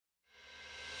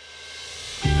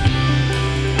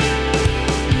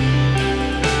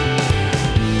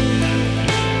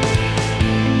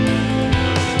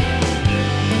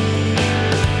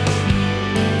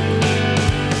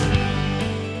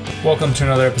Welcome to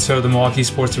another episode of the Milwaukee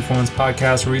Sports Performance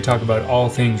Podcast, where we talk about all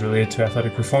things related to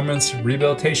athletic performance,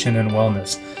 rehabilitation, and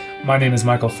wellness. My name is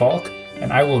Michael Falk,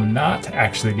 and I will not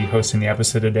actually be hosting the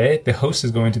episode today. The host is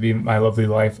going to be my lovely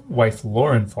wife,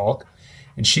 Lauren Falk,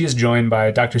 and she is joined by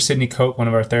Dr. Sydney Cope, one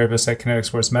of our therapists at Kinetic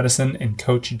Sports Medicine, and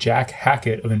Coach Jack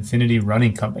Hackett of Infinity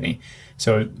Running Company.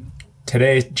 So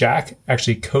today, Jack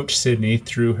actually coached Sydney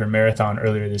through her marathon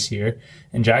earlier this year,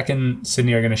 and Jack and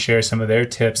Sydney are going to share some of their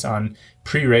tips on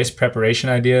pre-race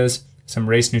preparation ideas, some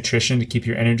race nutrition to keep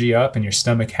your energy up and your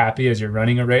stomach happy as you're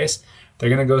running a race. They're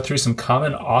going to go through some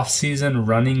common off-season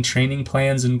running training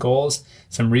plans and goals,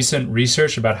 some recent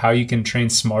research about how you can train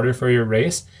smarter for your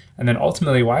race, and then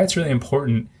ultimately why it's really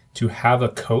important to have a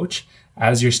coach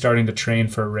as you're starting to train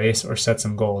for a race or set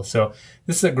some goals. So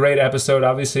this is a great episode.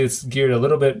 Obviously, it's geared a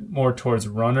little bit more towards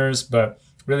runners, but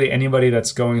really anybody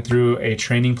that's going through a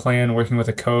training plan, working with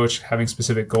a coach, having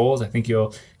specific goals, I think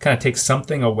you'll kind of take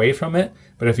something away from it.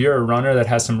 But if you're a runner that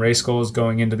has some race goals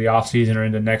going into the off season or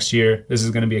into next year, this is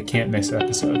going to be a can't miss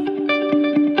episode.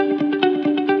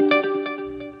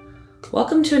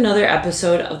 Welcome to another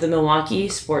episode of the Milwaukee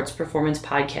Sports Performance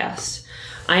Podcast.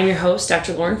 I'm your host,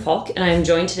 Dr. Lauren Falk, and I am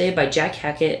joined today by Jack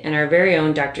Hackett and our very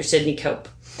own Dr. Sydney Cope.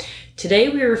 Today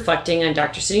we are reflecting on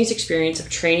Dr. Sydney's experience of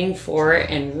training for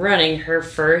and running her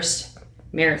first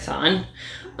marathon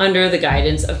under the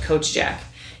guidance of Coach Jack.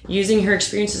 Using her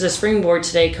experience as a springboard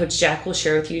today, Coach Jack will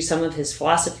share with you some of his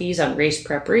philosophies on race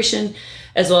preparation,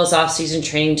 as well as off-season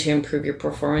training to improve your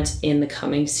performance in the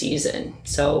coming season.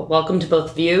 So welcome to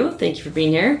both of you. Thank you for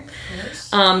being here. Yes.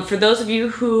 For those of you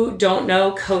who don't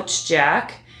know Coach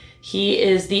Jack, he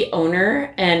is the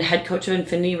owner and head coach of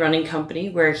Infinity Running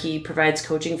Company, where he provides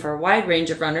coaching for a wide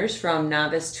range of runners from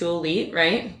novice to elite,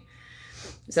 right?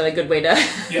 Is that a good way to...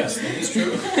 Yes, that is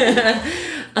true.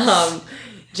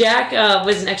 Jack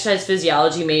was an exercise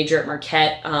physiology major at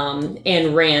Marquette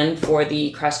and ran for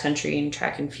the cross-country and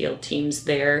track and field teams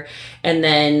there, and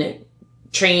then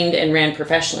trained and ran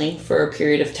professionally for a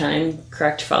period of time,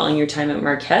 correct, following your time at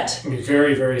Marquette? I mean,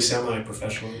 very, very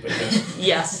semi-professional, but yes.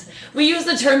 Yes. We use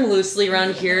the term loosely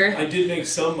around here. I did make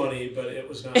some money, but it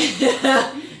was not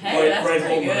Hey, right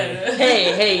home money.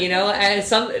 Hey, you know,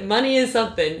 some money is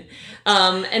something.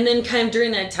 And then kind of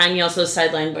during that time, you also was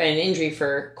sidelined by an injury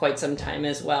for quite some time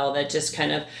as well that just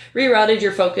kind of rerouted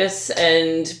your focus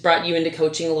and brought you into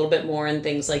coaching a little bit more and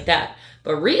things like that.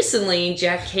 But recently,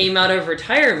 Jack came out of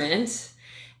retirement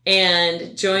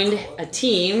and joined a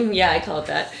team. Yeah, I call it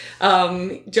that.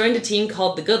 Joined a team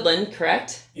called the Goodland,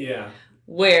 correct? Yeah.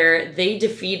 Where they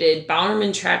defeated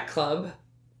Bowerman Track Club,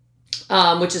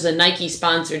 which is a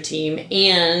Nike-sponsored team,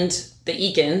 and the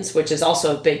Eakins, which is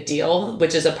also a big deal,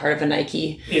 which is a part of a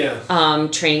Nike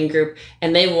training group.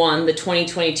 And they won the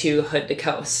 2022 Hood to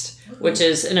Coast, which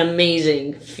is an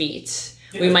amazing feat.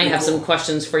 We might have some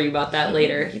questions for you about that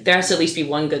later. There has to at least be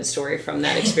one good story from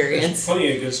that experience.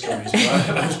 Plenty of good stories.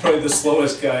 I was probably the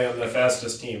slowest guy on the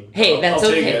fastest team. Hey, that's I'll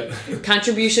okay. Take it.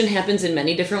 Contribution happens in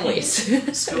many different ways.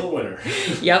 Still a winner.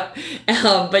 Yep.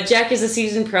 But Jack is a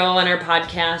seasoned pro on our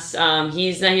podcast.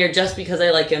 He's not here just because I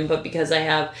like him, but because I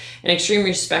have an extreme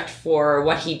respect for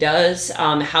what he does,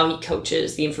 how he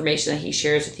coaches, the information that he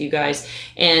shares with you guys.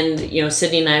 And, you know,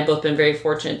 Sydney and I have both been very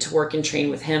fortunate to work and train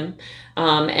with him.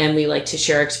 And we like to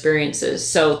share experiences.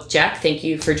 So, Jack, thank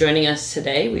you for joining us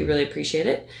today. We really appreciate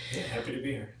it. Yeah, happy to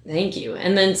be here. Thank you.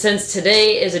 And then since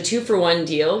today is a 2-for-1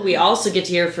 deal, we also get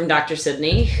to hear from Dr.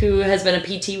 Sydney, who has been a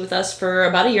PT with us for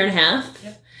about 1.5 years.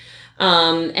 Yep.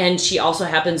 And she also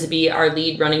happens to be our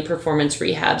lead running performance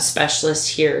rehab specialist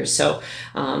here. So,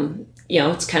 you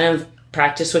know, it's kind of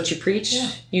practice what you preach,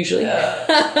 usually. Yes.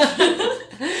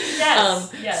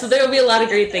 So there will be a lot of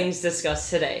great things discussed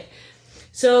today.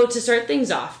 So to start things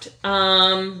off,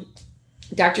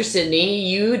 Dr. Sydney,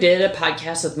 you did a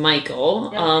podcast with Michael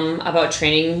about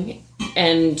training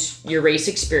and your race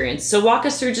experience. So walk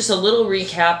us through just a little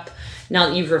recap now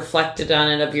that you've reflected on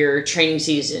it of your training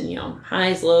season, you know,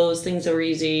 highs, lows, things that were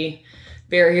easy,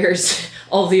 barriers,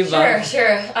 all the above.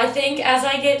 Sure. I think as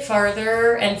I get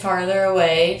farther and farther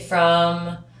away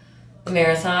from the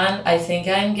marathon, I think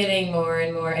I'm getting more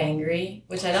and more angry,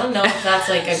 which I don't know if that's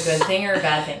like a good thing or a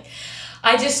bad thing.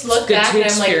 I just look back and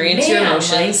I'm like, man,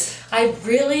 like, I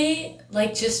really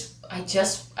like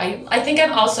I think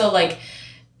I'm also like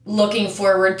looking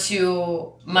forward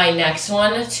to my next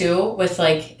one too, with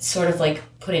like sort of like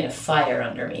putting a fire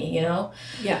under me, you know?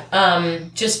 Yeah.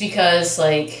 Just because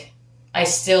like I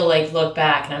still like look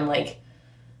back and I'm like,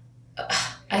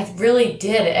 I really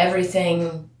did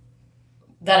everything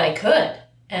that I could,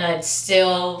 and it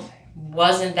still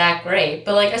wasn't that great,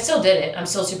 but like I still did it. I'm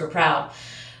still super proud.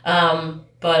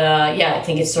 Yeah, I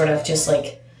think it's sort of just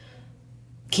like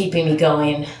keeping me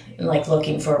going and like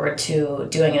looking forward to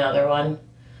doing another one.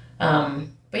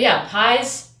 But yeah,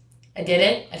 highs, I did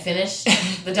it. I finished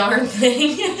the darn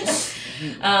thing.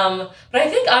 But I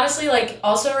think honestly, like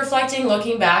also reflecting,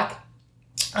 looking back,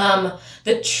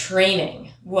 the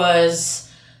training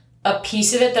was a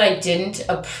piece of it that I didn't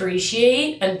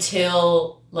appreciate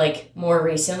until like more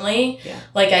recently. Yeah.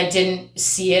 Like I didn't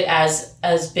see it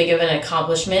as big of an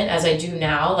accomplishment as I do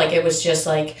now. Like it was just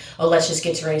like, oh, let's just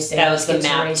get to race day. That was the Let's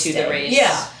get map to the race.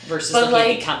 Yeah. Versus But, looking at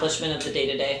like, the accomplishment of the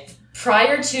day-to-day.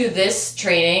 Prior to this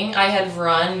training, I had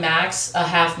run max a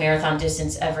half marathon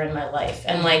distance ever in my life.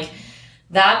 And like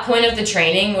that point of the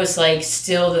training was like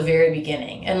still the very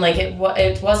beginning. And like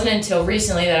it wasn't until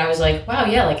recently that I was like, wow,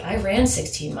 yeah, like I ran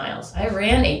 16 miles. I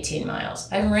ran 18 miles.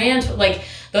 I ran like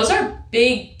those are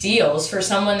big deals for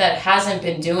someone that hasn't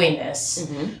been doing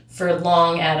this for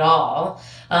long at all.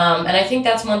 And I think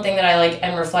that's one thing that I like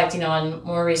am reflecting on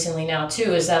more recently now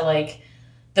too, is that like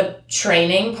the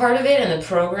training part of it and the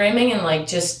programming and like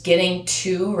just getting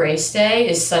to race day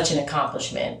is such an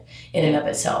accomplishment in and of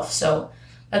itself. So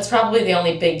that's probably the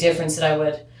only big difference that I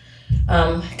would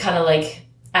kind of like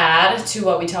add to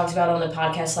what we talked about on the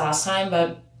podcast last time.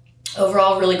 But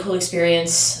overall, really cool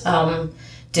experience.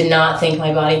 Did not think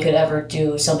my body could ever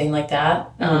do something like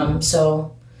that.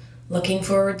 So looking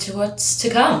forward to what's to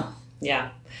come. Yeah.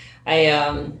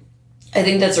 I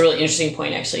think that's a really interesting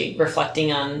point, actually,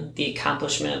 reflecting on the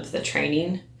accomplishment of the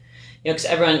training. Because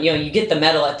everyone, you get the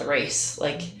medal at the race.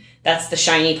 Like, that's the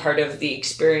shiny part of the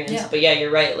experience. Yeah. But yeah,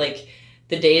 you're right. Like,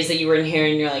 the days that you were in here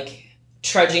and you're like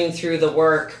trudging through the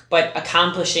work, but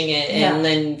accomplishing it and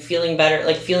then feeling better,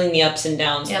 like feeling the ups and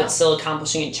downs, but still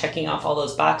accomplishing it, checking off all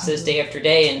those boxes day after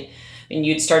day. And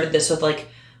you'd started this with like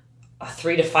a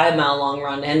 3 to 5 mile long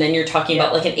run, and then you're talking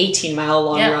about like an 18-mile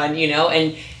long run,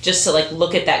 and just to like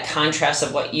look at that contrast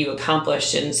of what you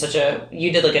accomplished in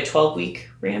you did like a 12-week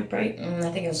ramp, right?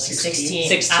 I think it was like 16.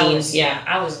 16,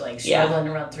 I was like struggling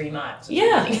to run 3 miles.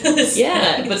 Yeah,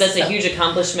 but that's a huge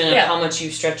accomplishment of how much you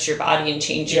stretched your body and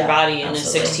changed your body in a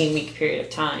 16-week period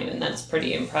of time, and that's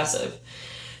pretty impressive.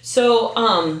 So,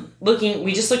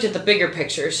 we just looked at the bigger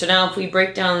picture. So now if we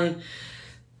break down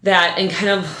that and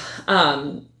kind of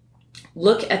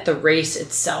look at the race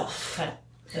itself.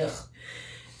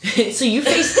 So you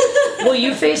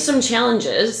faced some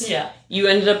challenges. Yeah. You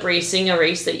ended up racing a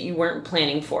race that you weren't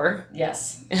planning for.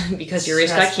 Yes. Because your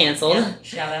race got canceled. Yeah.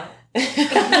 Shout out.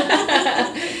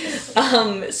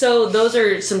 So those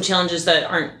are some challenges that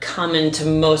aren't common to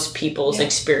most people's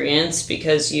experience,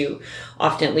 because you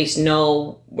often at least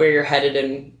know where you're headed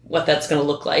and what that's going to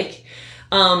look like.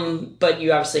 But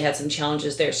you obviously had some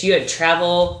challenges there. So you had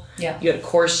travel, you had a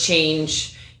course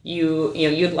change, you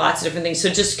had lots of different things. So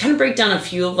just kind of break down a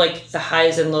few of like the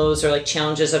highs and lows or like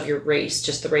challenges of your race,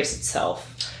 just the race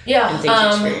itself. Yeah. And things you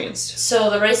experienced. So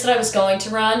the race that I was going to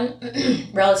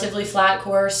run, relatively flat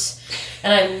course,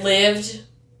 and I lived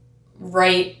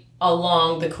right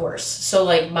along the course. So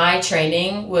like my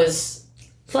training was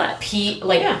flat,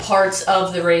 parts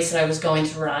of the race that I was going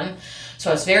to run. So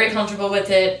I was very comfortable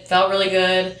with it, felt really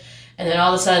good. And then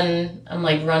all of a sudden, I'm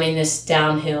like running this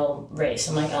downhill race.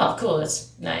 I'm like, oh, cool,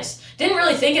 that's nice. Didn't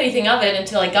really think anything of it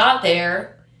until I got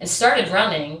there and started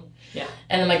running. Yeah.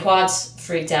 And then my quads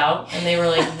freaked out and they were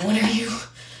like,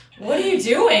 what are you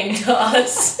doing to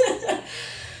us?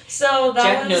 So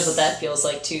Jack knows what that feels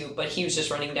like too, but he was just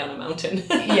running down a mountain.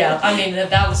 Yeah, I mean,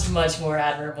 that was much more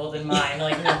admirable than mine.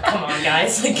 Like, no, come on,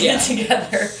 guys, like, get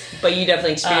together. But you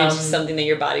definitely experienced something that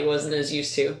your body wasn't as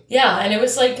used to. Yeah, and it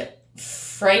was, like,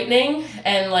 frightening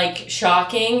and, like,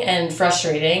 shocking and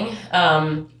frustrating,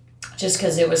 just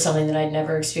because it was something that I'd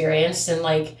never experienced, and,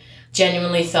 like,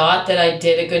 genuinely thought that I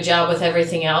did a good job with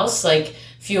everything else, like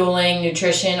fueling,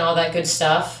 nutrition, all that good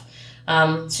stuff.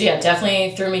 So yeah,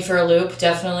 definitely threw me for a loop.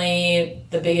 Definitely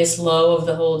the biggest low of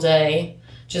the whole day,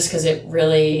 just because it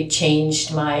really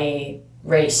changed my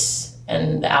race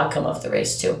and the outcome of the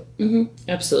race too. Mm-hmm.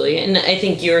 Absolutely. And I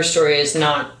think your story is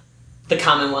not the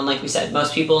common one. Like we said,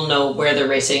 most people know where they're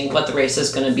racing, what the race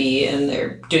is going to be, and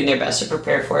they're doing their best to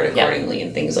prepare for it accordingly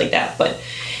and things like that. But,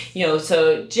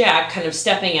 so Jack kind of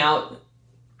stepping out,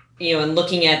 and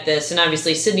looking at this, and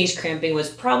obviously Sydney's cramping was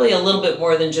probably a little bit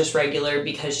more than just regular,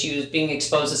 because she was being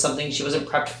exposed to something she wasn't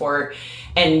prepped for,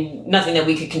 and nothing that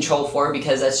we could control for,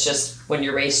 because that's just when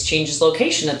your race changes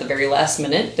location at the very last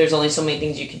minute. There's only so many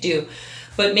things you could do.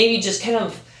 But maybe just kind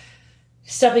of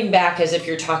stepping back as if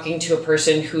you're talking to a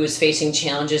person who is facing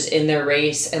challenges in their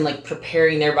race and like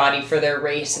preparing their body for their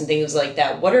race and things like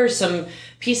that. What are some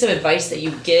piece of advice that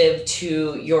you give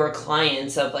to your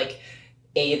clients of like,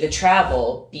 A, the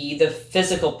travel, B, the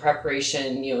physical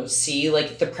preparation, C,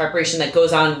 like the preparation that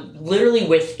goes on literally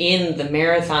within the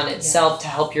marathon itself to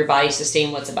help your body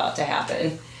sustain what's about to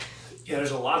happen? Yeah,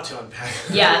 there's a lot to unpack.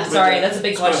 Yeah, sorry, that's a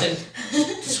big question.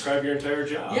 Describe your entire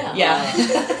job. Yeah.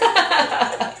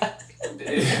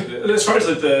 As far as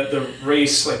like the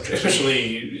race, like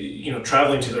especially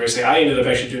traveling to the race, like, I ended up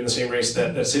actually doing the same race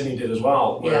that Sydney did as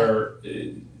well, where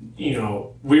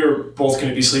we were both going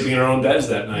to be sleeping in our own beds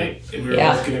that night. And we were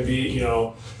both going to be,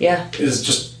 is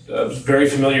just very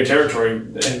familiar territory,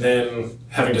 and then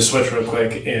having to switch real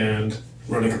quick and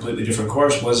run a completely different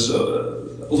course was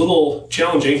a little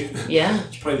challenging. Yeah.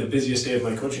 It's probably the busiest day of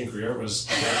my coaching career was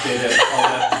that day that all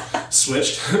that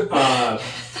switched.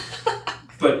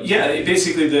 But yeah,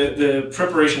 basically the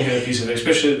preparation kind of piece of it,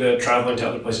 especially the traveling to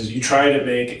other places, you try to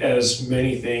make as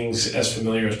many things as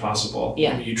familiar as possible.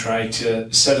 Yeah. You try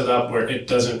to set it up where it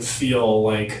doesn't feel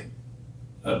like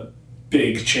a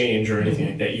big change or anything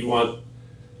like that. You want,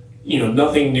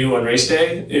 nothing new on race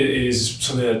day is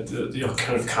something that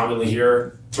kind of commonly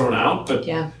hear thrown out, but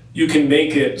you can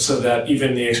make it so that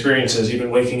even the experiences, even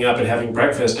waking up and having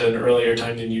breakfast at an earlier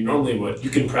time than you normally would, you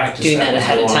can practice doing that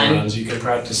ahead with of long time. runs. You can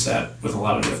practice that with a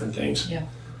lot of different things. Yeah.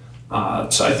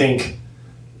 So I think,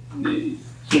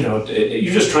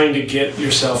 you're just trying to get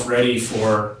yourself ready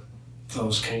for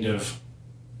those kind of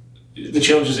the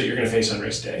challenges that you're going to face on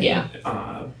race day. Yeah.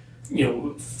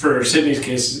 For Sydney's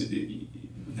case,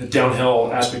 the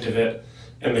downhill aspect of it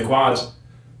and the quads,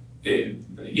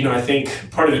 I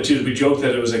think part of it too is we joked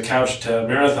that it was a couch to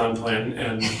marathon plan,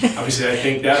 and obviously I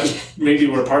think that was maybe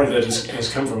where part of it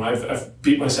has come from. I've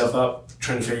beat myself up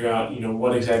trying to figure out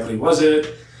what exactly was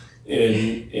it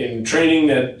in training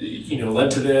that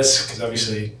led to this, because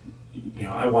obviously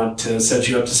I want to set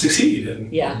you up to succeed,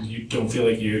 and you don't feel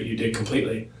like you did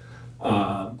completely.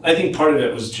 I think part of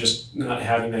it was just not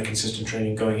having that consistent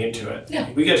training going into it.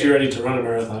 Yeah. We got you ready to run a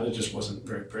marathon, it just wasn't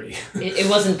very pretty. It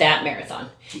wasn't that marathon.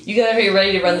 You got her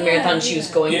ready to run the marathon she was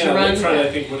going to run. Front,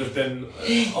 I think, would have been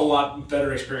a lot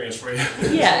better experience for you.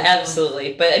 Yeah,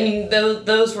 absolutely. But I mean,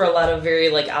 those were a lot of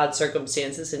very odd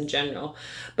circumstances in general.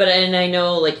 But and I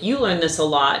know you learned this a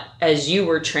lot as you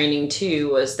were training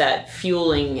too, was that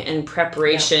fueling and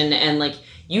preparation, and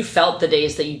you felt the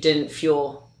days that you didn't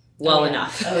fuel well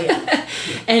enough. Oh yeah.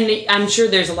 And I'm sure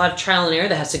there's a lot of trial and error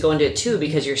that has to go into it too,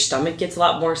 because your stomach gets a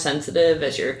lot more sensitive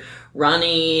as you're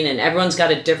running, and everyone's got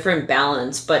a different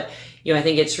balance. But I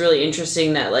think it's really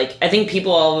interesting that I think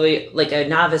people always a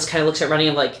novice kind of looks at running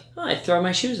of I throw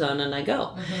my shoes on and I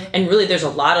go. Mm-hmm. And really there's a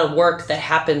lot of work that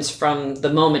happens from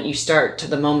the moment you start to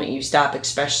the moment you stop,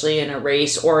 especially in a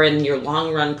race or in your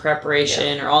long run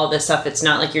preparation or all this stuff. It's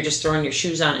not like you're just throwing your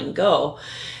shoes on and go.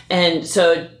 And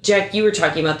so, Jack, you were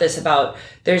talking about this, about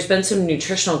there's been some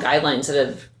nutritional guidelines that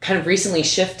have kind of recently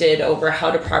shifted over how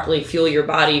to properly fuel your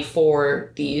body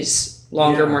for these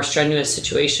longer, more strenuous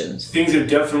situations. Things have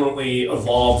definitely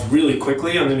evolved really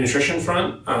quickly on the nutrition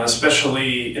front,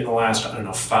 especially in the last,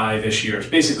 5-ish years.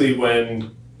 Basically,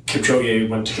 when Kipchoge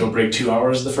went to go break 2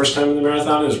 hours the first time in the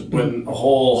marathon is when a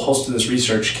whole host of this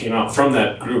research came out from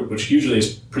that group, which usually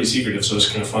is pretty secretive, so it's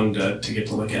kind of fun to get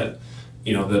to look at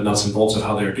the nuts and bolts of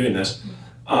how they were doing this.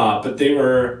 But they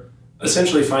were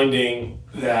essentially finding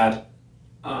that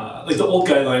the old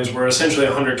guidelines were essentially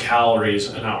 100 calories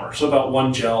an hour, so about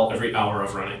 1 gel every hour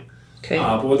of running. Okay.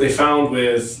 But what they found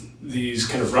with these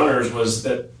kind of runners was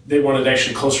that they wanted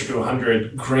actually closer to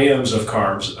 100 grams of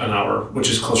carbs an hour, which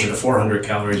is closer to 400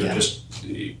 calories of just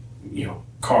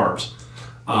carbs.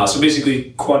 So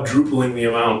basically quadrupling the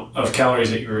amount of calories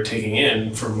that you were taking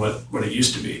in from what it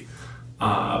used to be.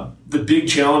 The big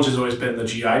challenge has always been the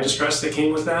GI distress that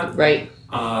came with that. Right.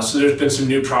 So there's been some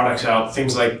new products out,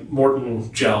 things like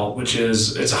Morton Gel, it's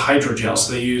a hydrogel.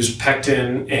 So they use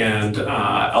pectin and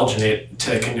alginate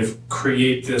to kind of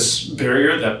create this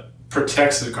barrier that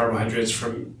protects the carbohydrates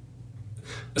from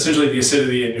essentially the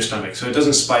acidity in your stomach. So it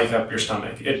doesn't spike up your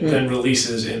stomach. It then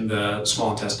releases in the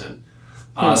small intestine.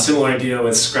 Similar idea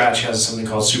with Scratch has something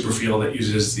called Superfuel that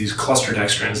uses these cluster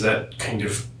dextrins that kind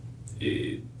of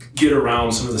get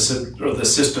around some of the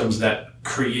systems that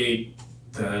create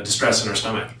the distress in our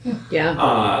stomach.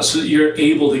 Yeah. So you're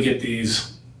able to get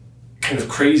these kind of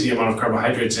crazy amount of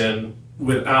carbohydrates in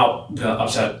without the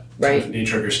upset kind of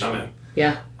nature of your stomach.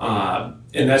 Yeah.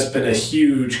 And that's been a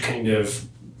huge kind of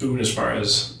boon as far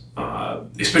as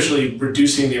especially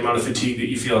reducing the amount of fatigue that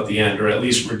you feel at the end, or at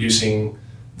least reducing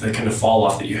the kind of fall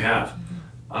off that you have.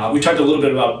 We talked a little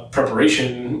bit about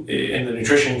preparation and the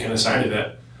nutrition kind of side of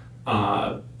it.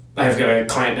 I've got a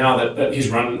client now that he's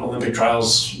run Olympic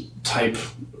trials type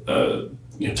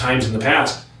times in the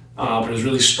past, but has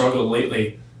really struggled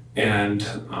lately. And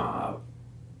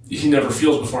he never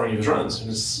feels before he runs.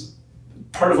 And it's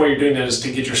part of why you're doing that is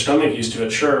to get your stomach used to it,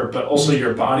 sure, but also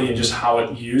your body and just how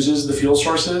it uses the fuel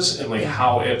sources and like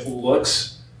how it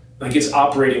looks. Like its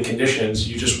operating conditions,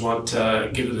 you just want to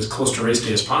get it as close to race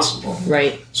day as possible.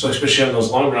 Right. So especially on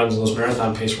those long runs, those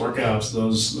marathon pace workouts,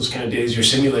 those kind of days you're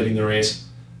simulating the race,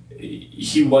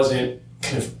 he wasn't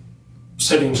kind of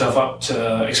setting himself up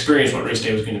to experience what race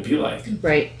day was going to be like.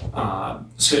 Right.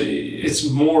 So it's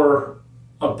more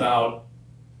about,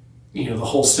 the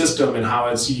whole system and how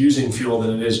it's using fuel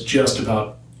than it is just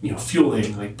about,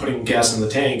 fueling, like putting gas in the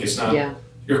tank. It's not,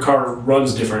 your car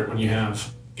runs different when you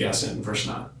have gas in versus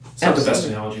not. It's not the best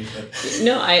analogy, but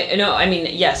No, I mean,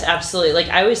 yes, absolutely. Like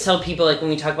I always tell people, like when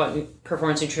we talk about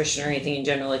performance nutrition or anything in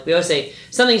general, like we always say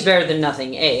something's better than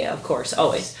nothing. A, of course,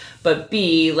 always. But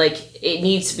B, like it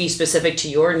needs to be specific to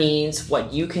your needs,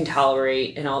 what you can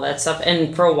tolerate and all that stuff.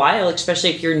 And for a while, especially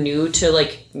if you're new to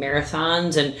like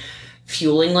marathons and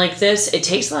fueling like this, it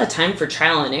takes a lot of time for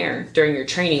trial and error during your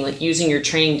training, like using your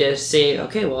training to say,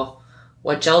 okay, well,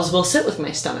 what gels will sit with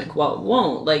my stomach? What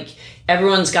won't? Like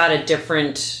everyone's got a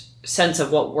different sense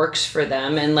of what works for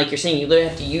them, and like you're saying, you literally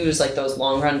have to use like those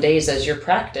long run days as your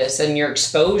practice and your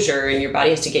exposure, and your body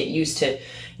has to get used to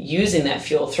using that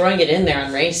fuel. Throwing it in there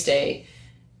on race day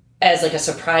as like a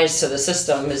surprise to the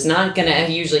system is not going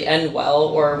to usually end well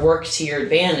or work to your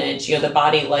advantage. The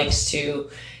body likes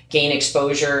to gain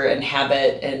exposure and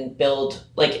habit and build,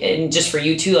 like, and just for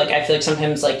you too, like I feel like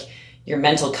sometimes like your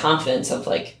mental confidence of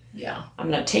like, I'm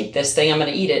going to take this thing, I'm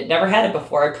going to eat it. Never had it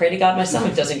before. I pray to God my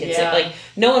stomach doesn't get sick. Like,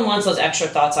 no one wants those extra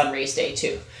thoughts on race day,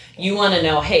 too. You want to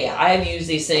know, hey, I've used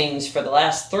these things for the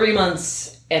last 3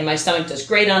 months, and my stomach does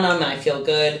great on them, and I feel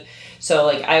good. So,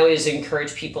 like, I always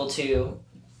encourage people to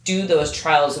do those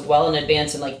trials well in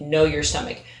advance and, like, know your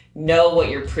stomach. Know what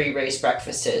your pre-race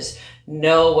breakfast is.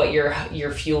 Know what your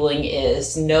fueling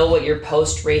is. Know what your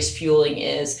post-race fueling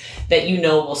is that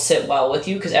will sit well with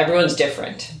you, because everyone's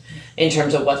different in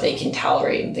terms of what they can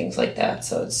tolerate and things like that.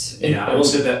 So it's I will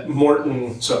say that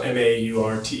Maurten, so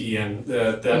Maurten,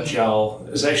 that gel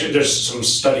is actually, there's some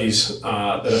studies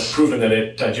that have proven that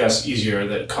it digests easier,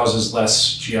 that causes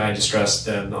less GI distress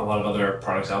than a lot of other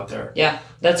products out there. Yeah,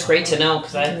 that's great to know,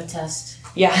 because I do a test.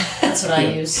 Yeah, that's what I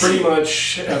use. Pretty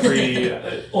much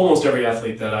almost every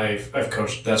athlete that I've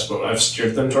coached, that's what I've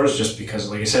steered them towards, just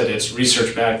because, like I said, it's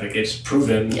research backed, like it's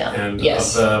proven, and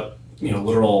of the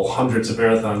literal hundreds of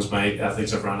marathons my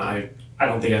athletes have run, I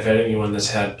don't think I've had anyone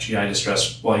that's had GI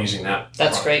distress while using that.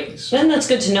 That's great. And that's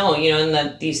good to know, and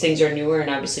that these things are newer and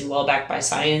obviously well backed by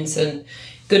science, and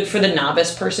good for the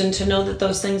novice person to know that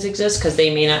those things exist, because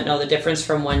they may not know the difference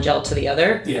from one gel to the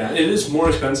other. Yeah, it is more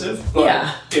expensive,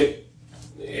 but it,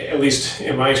 at least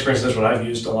in my experience, that's what I've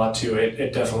used a lot too.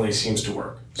 It definitely seems to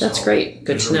work. That's great.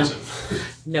 Good to know.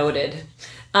 Noted.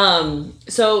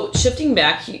 So shifting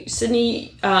back,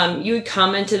 Sydney, you had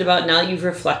commented about, now that you've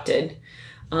reflected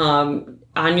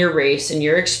on your race and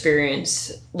your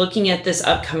experience looking at this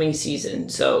upcoming season.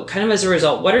 So kind of as a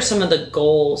result, what are some of the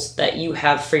goals that you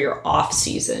have for your off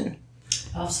season?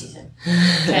 Off season.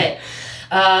 Okay.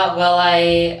 Well,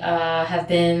 I have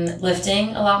been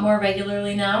lifting a lot more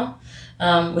regularly now,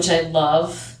 which I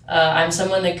love. I'm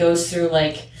someone that goes through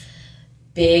like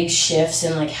big shifts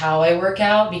in like how I work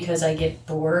out, because I get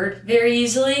bored very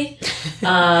easily.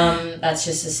 That's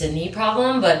just a Sydney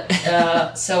problem.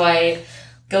 But so I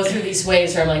go through these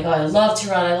waves where I'm like, oh, I love to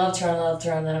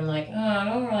run. Then I'm like, oh, I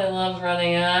don't really love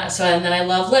running. And then I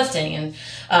love lifting.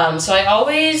 And so I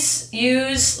always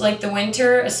use like the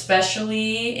winter,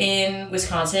 especially in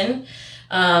Wisconsin,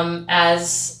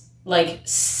 as like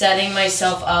setting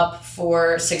myself up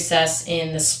for success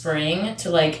in the spring, to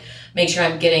like make sure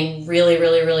I'm getting really,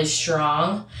 really, really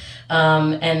strong,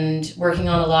 and working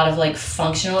on a lot of like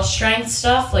functional strength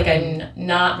stuff. Like I'm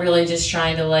not really just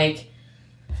trying to like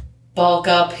bulk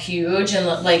up huge, and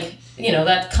like,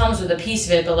 that comes with a piece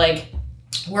of it, but like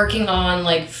working on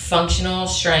like functional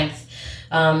strength,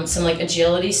 some like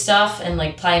agility stuff, and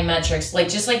like plyometrics, like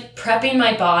just like prepping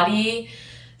my body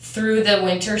through the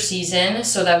winter season,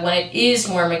 so that when it is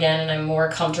warm again and I'm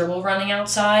more comfortable running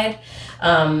outside,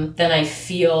 then I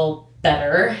feel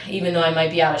better. Even though I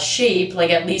might be out of shape, like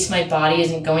at least my body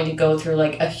isn't going to go through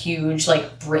like a huge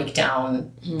like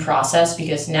breakdown process,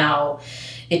 because now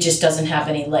it just doesn't have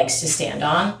any legs to stand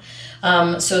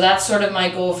on. So that's sort of my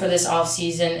goal for this off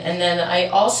season. And then I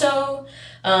also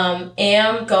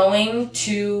am going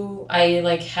to,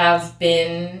 have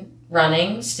been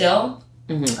running still,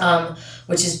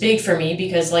 which is big for me,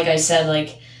 because like I said,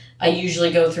 like I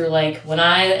usually go through like when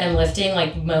I am lifting,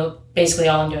 like basically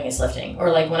all I'm doing is lifting,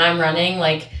 or like when I'm running,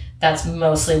 like that's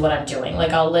mostly what I'm doing.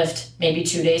 Like I'll lift maybe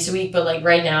 2 days a week, but like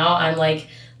right now I'm like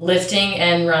lifting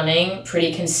and running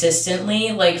pretty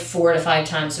consistently, like 4 to 5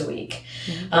 times a week.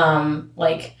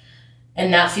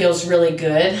 And that feels really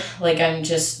good. Like I'm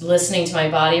just listening to my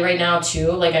body right now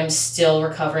too. Like I'm still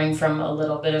recovering from a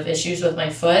little bit of issues with my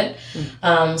foot.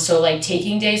 So like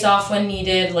taking days off when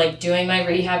needed, like doing my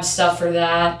rehab stuff for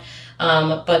that.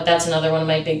 But that's another one of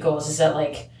my big goals is that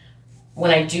like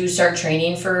when I do start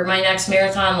training for my next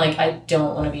marathon, like I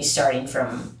don't want to be starting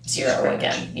from zero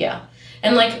again. Yeah.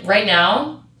 And like right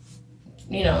now,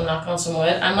 you know, knock on some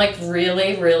wood, I'm like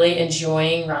really, really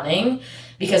enjoying running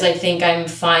because I think I'm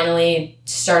finally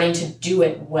starting to do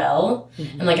it well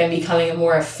and like I'm becoming a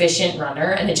more efficient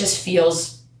runner and it just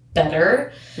feels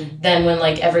better than when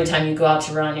like every time you go out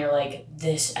to run, you're like,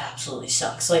 this absolutely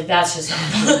sucks. Like that's just not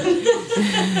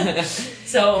fun.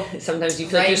 So sometimes you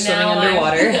feel like you're swimming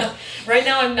underwater. Right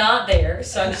now I'm not there,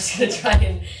 so I'm just going to try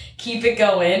and keep it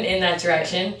going in that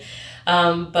direction.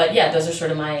 But yeah, those are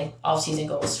sort of my off-season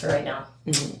goals for right now.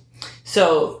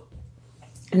 So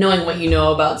knowing what you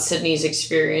know about Sydney's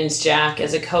experience, Jack,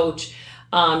 as a coach,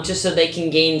 just so they can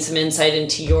gain some insight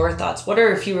into your thoughts, what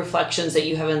are a few reflections that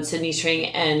you have on Sydney's training?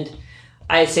 And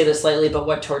I say this lightly, but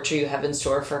what torture you have in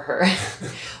store for her?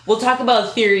 We'll talk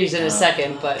about theories in a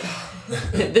second, but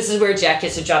this is where Jack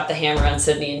gets to drop the hammer on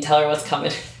Sydney and tell her what's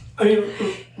coming. I mean,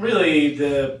 really,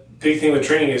 the big thing with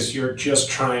training is you're just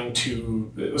trying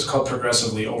to, it was called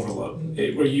progressively overload,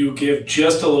 where you give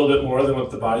just a little bit more than what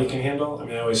the body can handle. I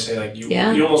mean, I always say, like,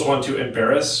 you almost want to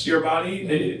embarrass your body.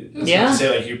 It's not to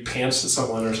say, like, you pants at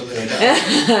someone or something like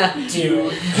that.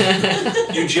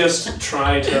 you just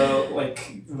try to,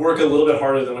 like, work a little bit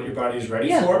harder than what your body is ready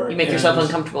for. You make yourself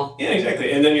uncomfortable. Yeah,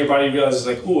 exactly. And then your body realizes,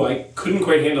 like, ooh, I couldn't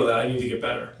quite handle that. I need to get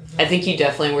better. I think you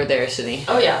definitely were there, Sydney.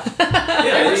 Oh, yeah.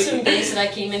 There were some days that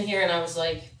I came in here and I was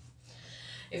like,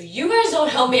 if you guys don't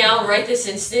help me out right this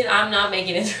instant, I'm not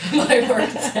making it through my work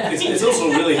day. It's also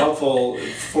really helpful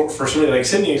for somebody like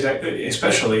Sydney,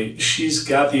 especially. She's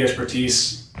got the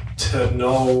expertise to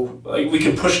know, like, we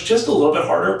can push just a little bit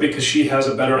harder because she has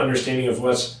a better understanding of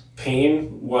what's pain,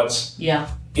 what's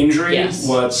injury,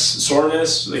 what's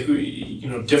soreness, like,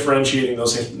 differentiating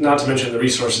those things, not to mention the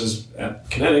resources at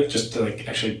Kinetic just to, like,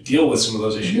 actually deal with some of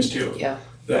those issues too. Yeah.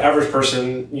 The average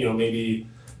person, maybe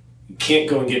can't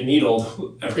go and get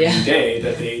needled every day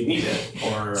that they need it.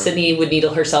 Or Sydney would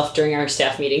needle herself during our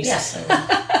staff meetings. Yes.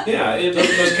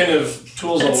 Those kind of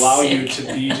tools allow you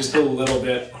to be just a little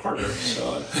bit harder.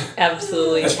 So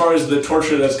absolutely. As far as the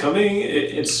torture that's coming,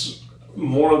 it's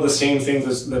more of the same thing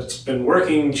that's been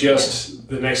working, just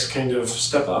the next kind of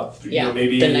step up. Yeah,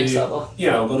 maybe the next level.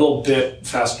 Yeah, a little bit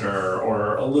faster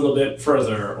or a little bit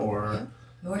further or...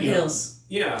 More hills.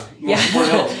 More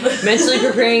hills. Mentally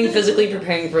preparing, physically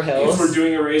preparing for hills. If we're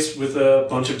doing a race with a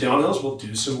bunch of downhills, we'll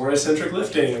do some more eccentric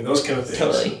lifting and those kind of things.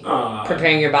 Totally.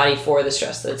 Preparing your body for the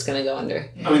stress that it's going to go under.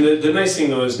 I mean, the nice thing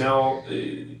though is now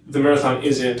the marathon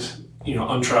isn't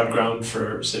untrod ground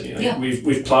for Sydney. Like,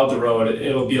 we've plowed the road.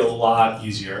 It'll be a lot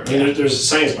easier. I mean, there's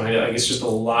science behind it. Like, it's just a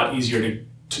lot easier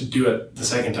to do it the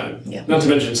second time. Yeah. Not to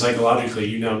mention psychologically,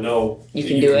 you now know you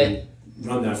can do it.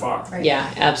 Run that far. Right.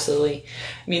 Yeah, absolutely.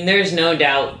 I mean, there's no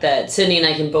doubt that Sydney and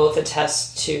I can both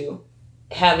attest to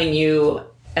having you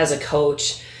as a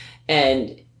coach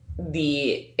and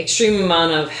the extreme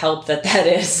amount of help that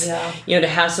is. Yeah. To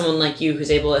have someone like you who's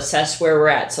able to assess where we're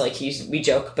at. So, like, we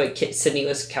joke, but Sydney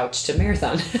was couch to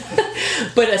marathon.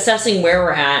 But assessing where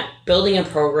we're at, building a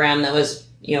program that was,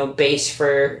 based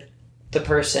for the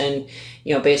person,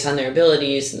 based on their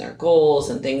abilities and their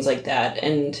goals and things like that.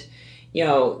 And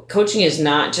coaching is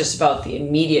not just about the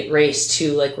immediate race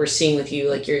too, like we're seeing with you,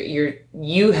 like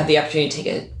you have the opportunity to take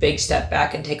a big step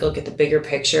back and take a look at the bigger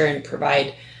picture and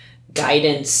provide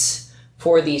guidance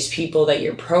for these people that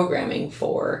you're programming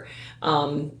for.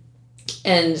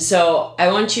 And so I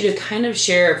want you to kind of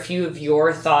share a few of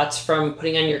your thoughts from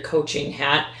putting on your coaching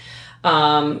hat,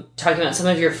 talking about some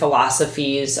of your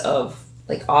philosophies of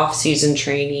like off-season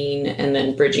training and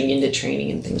then bridging into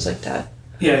training and things like that.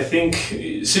 Yeah, I think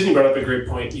Sydney brought up a great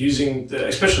point, using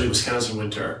especially Wisconsin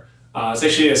winter. It's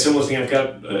actually a similar thing. I've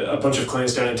got a bunch of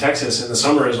clients down in Texas, and the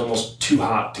summer is almost too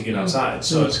hot to get outside.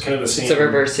 So it's kind of the same. It's a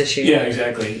reverse issue. Yeah,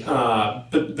 exactly.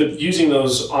 But using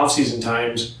those off-season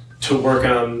times to work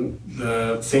on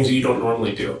the things that you don't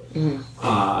normally do.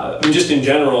 I mean, just in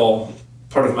general,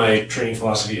 part of my training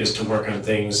philosophy is to work on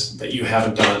things that you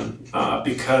haven't done,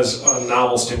 because a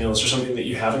novel stimulus or something that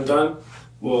you haven't done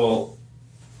will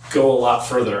go a lot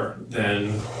further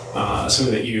than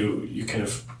something that you kind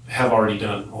of have already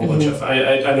done a whole bunch of.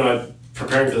 I know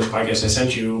preparing for this podcast, I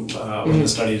sent you one of the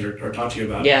studies or talked to you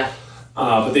about. Yeah.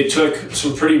 But they took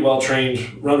some pretty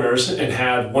well-trained runners and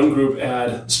had one group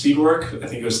add speed work, I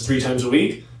think it was 3 times a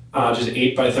week, just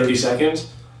 8 by 30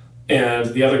 seconds.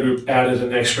 And the other group added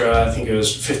an extra, I think it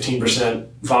was 15%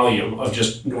 volume of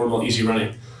just normal easy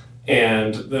running.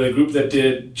 And the group that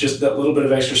did just that little bit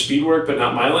of extra speed work but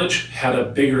not mileage had a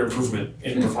bigger improvement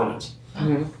in performance.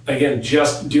 Again,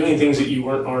 just doing things that you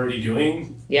weren't already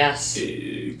doing, yes,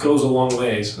 it goes a long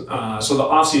ways. So the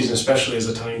off season especially is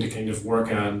a time to kind of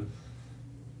work on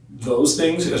those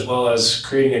things as well as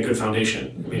creating a good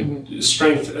foundation. I mean,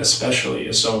 strength especially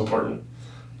is so important.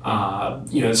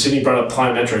 Sydney brought up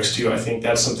plyometrics too. I think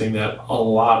that's something that a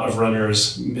lot of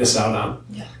runners miss out on.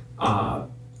 Yeah.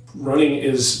 Running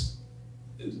is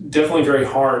definitely very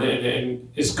hard, and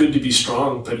it's good to be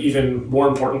strong, but even more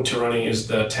important to running is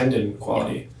the tendon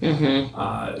quality.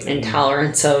 And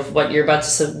tolerance of what you're about to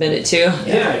submit it to.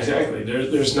 Yeah, exactly.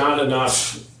 There's not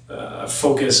enough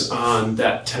focus on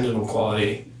that tendonal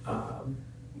quality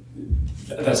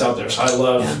that's out there. So I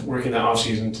love working that off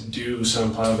season to do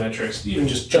some plyometrics. Even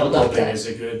just jump roping is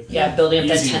a good building up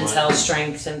that easy tensile one.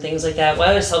 strength and things like that. Well,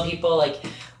 I always tell people, like,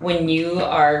 when you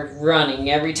are running,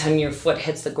 every time your foot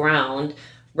hits the ground,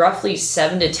 roughly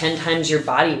 7 to 10 times your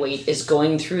body weight is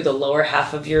going through the lower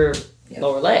half of your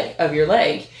lower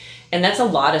leg and that's a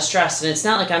lot of stress. And it's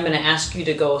not like I'm going to ask you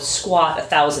to go squat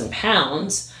 1,000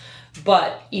 pounds,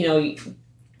 but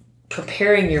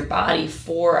preparing your body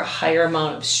for a higher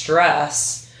amount of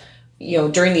stress,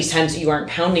 during these times that you aren't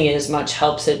pounding it as much,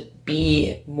 helps it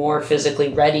be more physically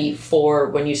ready for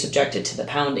when you subject it to the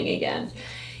pounding again.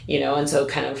 And so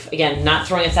kind of, again, not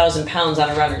throwing 1,000 pounds on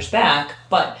a runner's back,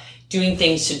 but doing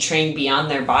things to train beyond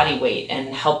their body weight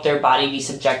and help their body be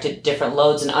subjected to different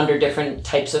loads and under different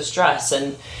types of stress.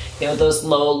 And, those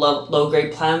low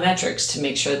grade plyometrics to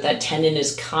make sure that tendon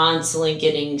is constantly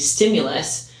getting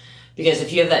stimulus. Because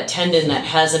if you have that tendon that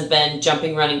hasn't been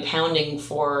jumping, running, pounding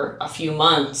for a few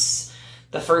months,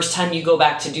 the first time you go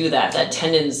back to do that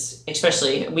tendon's,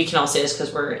 especially, we can all say this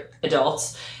because we're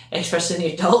adults, especially in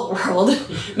the adult world,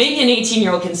 maybe an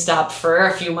 18-year-old can stop for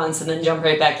a few months and then jump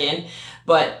right back in.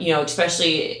 But,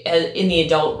 especially in the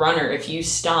adult runner, if you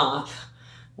stop,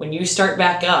 when you start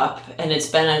back up and it's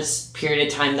been a period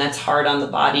of time, that's hard on the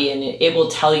body and it will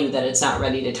tell you that it's not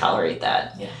ready to tolerate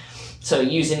that. Yeah. So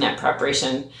using that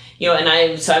preparation,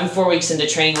 I'm 4 weeks into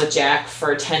training with Jack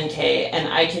for 10K,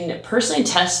 and I can personally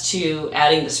attest to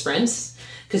adding the sprints,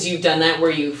 because you've done that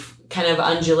where you've kind of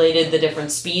undulated the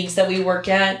different speeds that we work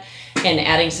at and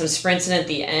adding some sprints in at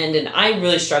the end. And I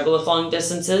really struggle with long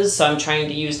distances, so I'm trying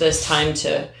to use this time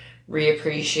to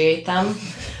reappreciate them.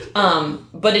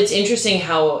 But it's interesting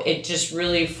how it just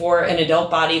really, for an adult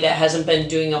body that hasn't been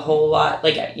doing a whole lot,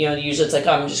 like, usually it's like,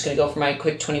 I'm just going to go for my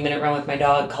quick 20-minute run with my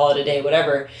dog, call it a day,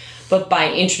 whatever. But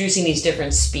by introducing these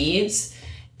different speeds,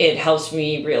 it helps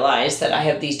me realize that I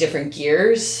have these different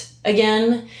gears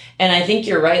again. And I think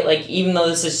you're right. Like, even though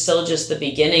this is still just the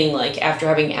beginning, like, after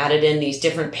having added in these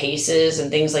different paces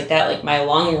and things like that, like, my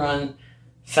long run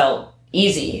felt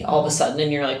easy all of a sudden.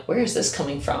 And you're like, where is this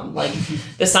coming from? Like,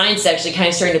 the science is actually kind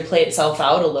of starting to play itself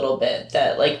out a little bit,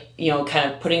 that, like,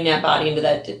 kind of putting that body into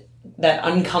that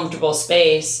uncomfortable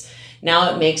space.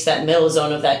 Now it makes that middle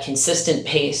zone of that consistent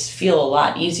pace feel a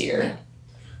lot easier.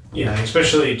 Yeah,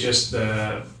 especially just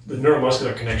the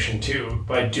neuromuscular connection too.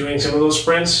 By doing some of those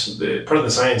sprints, part of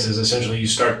the science is essentially you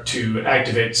start to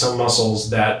activate some muscles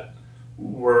that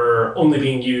were only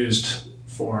being used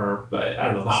for,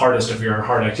 the hardest of your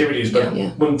hard activities. But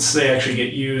once they actually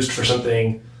get used for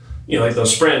something, like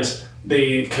those sprints,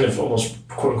 they kind of almost,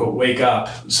 quote unquote, wake up,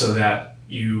 so that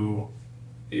you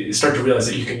start to realize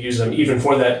that you can use them even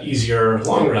for that easier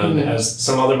long run. As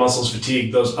some other muscles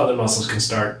fatigue, those other muscles can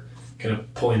start kind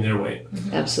of pulling their weight.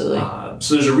 Absolutely.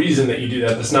 So there's a reason that you do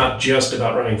that. It's not just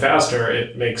about running faster.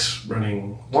 It makes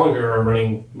running longer or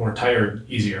running more tired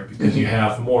easier, because you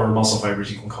have more muscle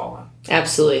fibers you can call on.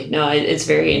 Absolutely. No, it's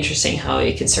very interesting how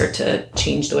it can start to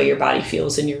change the way your body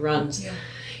feels in your runs.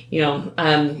 Yeah.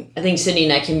 I think Sydney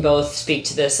and I can both speak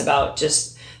to this about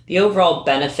just the overall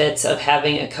benefits of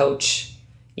having a coach.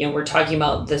 We're talking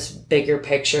about this bigger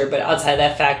picture, but outside of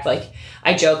that fact, like,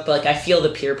 I joke, but, like, I feel the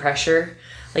peer pressure.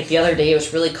 Like, the other day it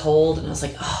was really cold and I was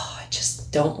like, I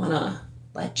just don't want to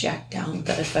let Jack down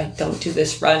that if I don't do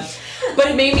this run.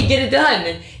 But it made me get it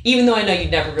done, even though I know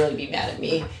you'd never really be mad at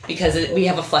me, because we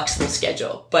have a flexible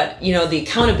schedule. But, the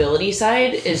accountability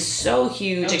side is so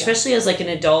huge, especially as, like, an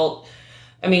adult.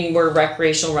 I mean, we're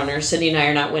recreational runners. Sydney and I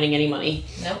are not winning any money.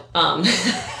 Nope.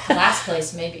 Last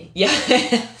place, maybe.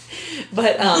 Yeah.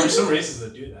 But there's some races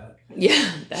that do that.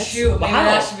 Yeah, that's true. wow. Maybe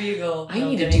that should be a goal. I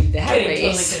need to do that kidding,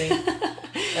 race. Totally kidding.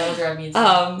 That'll drive me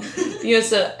insane.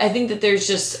 So I think that there's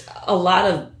just a lot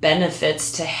of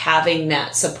benefits to having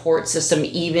that support system,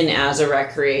 even as a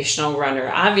recreational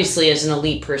runner. Obviously, as an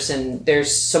elite person,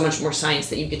 there's so much more science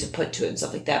that you get to put to it and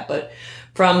stuff like that. But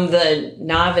from the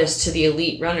novice to the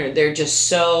elite runner, there are just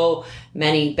so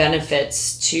many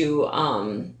benefits to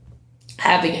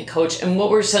having a coach. And what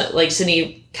we're like,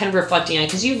 Sydney, kind of reflecting on,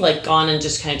 because you've like gone and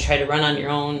just kind of tried to run on your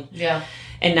own. Yeah.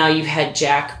 And now you've had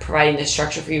Jack providing the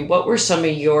structure for you. What were some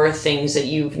of your things that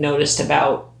you've noticed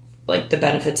about like the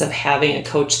benefits of having a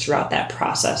coach throughout that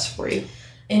process for you?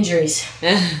 Injuries.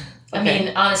 Okay. I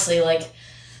mean, honestly, like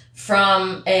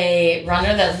from a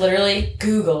runner that literally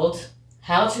Googled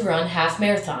how to run half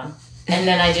marathon. And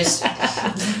then I just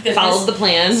followed the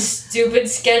plan. Stupid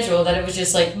schedule that it was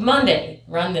just like Monday,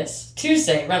 run this.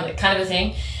 Tuesday, run that kind of a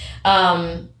thing.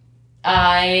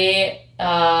 I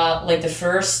like the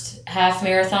first half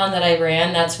marathon that I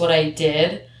ran, that's what I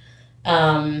did.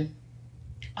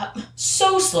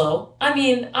 So slow. I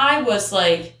mean, I was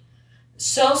like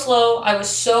so slow. I was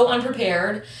so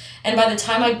unprepared. And by the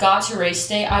time I got to race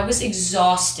day, I was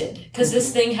exhausted because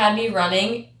this thing had me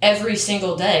running every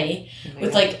single day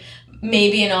with like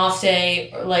maybe an off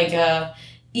day or like a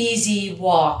easy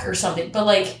walk or something. But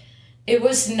like it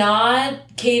was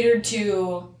not catered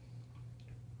to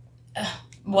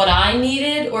what I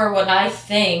needed or what I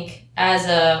think as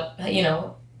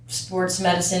a, sports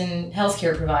medicine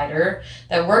healthcare provider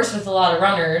that works with a lot of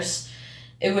runners.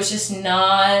 It was just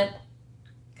not,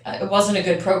 it wasn't a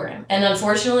good program. And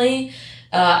unfortunately,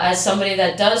 as somebody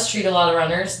that does treat a lot of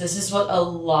runners, this is what a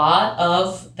lot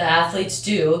of the athletes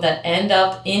do that end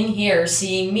up in here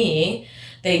seeing me.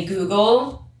 They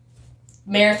Google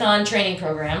marathon training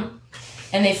program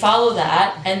and they follow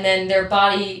that, and then their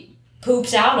body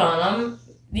poops out on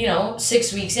them,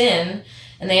 6 weeks in,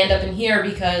 and they end up in here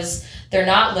because they're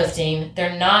not lifting,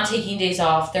 they're not taking days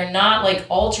off, they're not like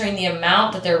altering the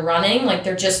amount that they're running, like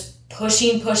they're just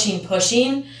pushing,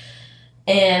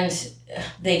 and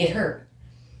they get hurt.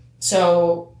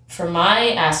 So from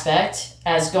my aspect,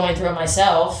 as going through it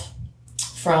myself,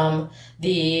 from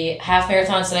the half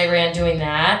marathons that I ran doing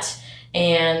that,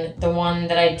 and the one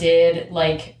that I did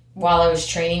like while I was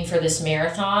training for this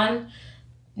marathon,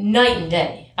 night and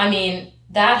day. I mean,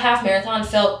 that half marathon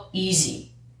felt easy.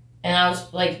 And I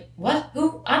was like, what?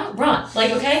 Who? I don't run. Like,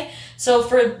 okay. So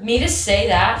for me to say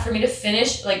that, for me to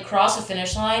finish, like cross a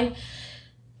finish line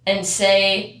and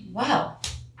say, wow,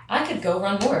 I could go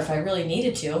run more if I really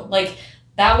needed to. Like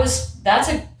that's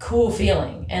a cool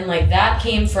feeling. And like that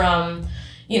came from,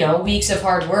 weeks of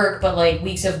hard work, but like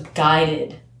weeks of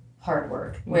guided hard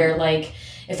work where like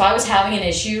if I was having an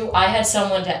issue, I had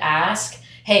someone to ask,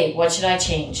 hey, what should I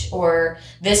change? Or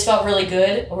this felt really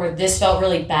good, or this felt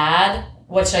really bad.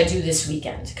 What should I do this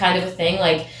weekend? Kind of a thing.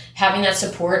 Like having that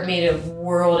support made a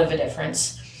world of a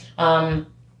difference. And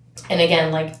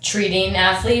again, like treating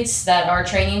athletes that are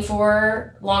training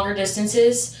for longer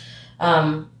distances,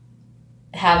 having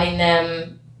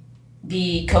them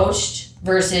be coached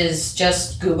versus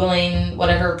just Googling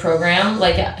whatever program,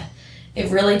 like it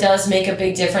really does make a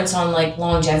big difference on like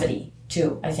longevity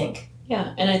too, I think.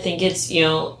 Yeah. And I think it's,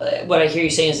 what I hear you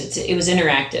saying is it was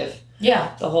interactive.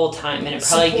 Yeah. The whole time. And it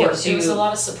probably gives you... It was a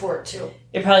lot of support, too.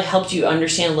 It probably helped you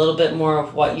understand a little bit more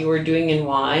of what you were doing and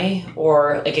why.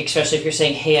 Or, like, especially if you're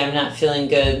saying, hey, I'm not feeling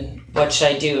good, what should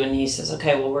I do? And he says,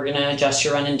 okay, well, we're going to adjust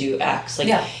your run and do X. Like,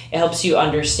 It helps you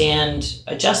understand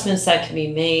adjustments that can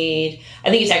be made. I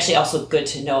think it's actually also good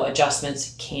to know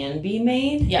adjustments can be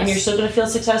made. Yes. And you're still going to feel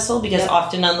successful. Because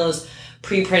often on those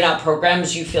pre-print out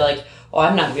programs, you feel like,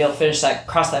 I'm not going to be able to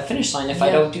cross that finish line if I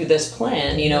don't do this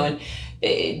plan, and...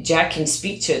 Jack can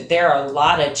speak to it. There are a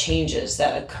lot of changes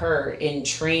that occur in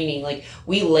training. Like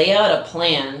we lay out a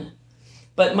plan,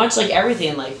 but much like everything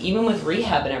in life, even with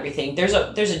rehab and everything, there's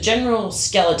a general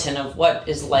skeleton of what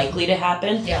is likely to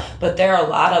happen. Yeah. But there are a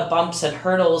lot of bumps and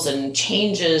hurdles and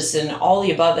changes and all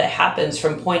the above that happens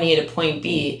from point A to point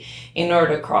B in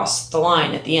order to cross the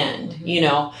line at the end,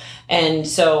 And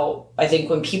so I think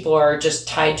when people are just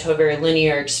tied to a very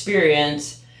linear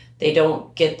experience, they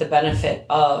don't get the benefit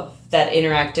of that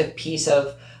interactive piece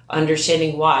of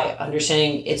understanding why,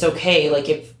 understanding it's okay. Like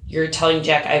if you're telling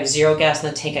Jack, I have zero gas in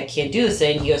the tank, I can't do this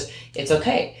thing. He goes, it's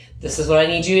okay. This is what I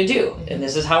need you to do. And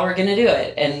this is how we're going to do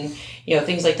it. And,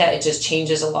 things like that, it just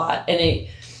changes a lot. And it,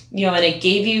 and it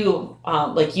gave you,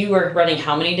 like you were running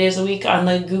how many days a week on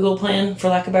the Google plan, for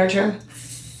lack of a better term?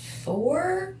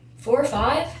 4 or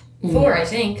 5? 4, I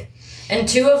think. And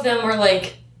 2 of them were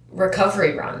like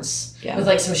recovery runs with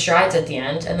like some strides at the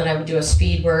end, and then I would do a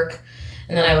speed work,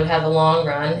 and then I would have a long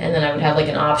run, and then I would have like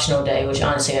an optional day, which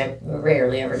honestly I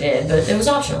rarely ever did, but it was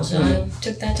optional, so I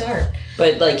took that to heart.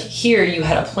 But like here, you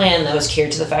had a plan that was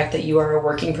catered to the fact that you are a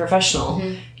working professional.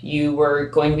 You were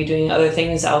going to be doing other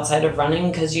things outside of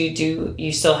running because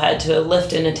you still had to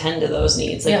lift and attend to those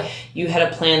needs. Like you had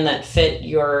a plan that fit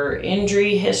your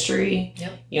injury history,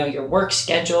 your work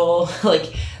schedule.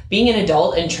 Like being an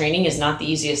adult and training is not the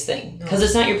easiest thing because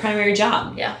it's not your primary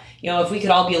job. Yeah. If we could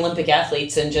all be Olympic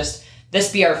athletes and just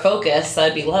this be our focus,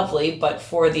 that'd be lovely. But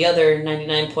for the other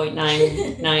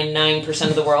 99.999%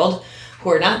 of the world who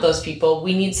are not those people,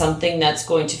 we need something that's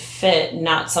going to fit,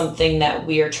 not something that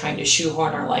we are trying to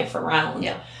shoehorn our life around.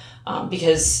 Yeah.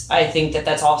 Because I think that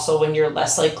that's also when you're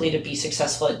less likely to be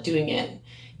successful at doing it.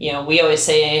 We always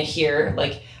say here,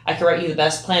 like, I could write you the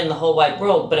best plan in the whole wide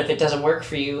world, but if it doesn't work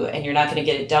for you and you're not going to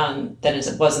get it done, then it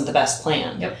wasn't the best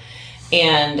plan. Yep.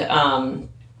 And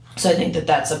so I think that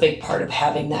that's a big part of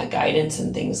having that guidance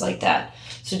and things like that.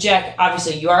 So Jack,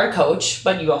 obviously you are a coach,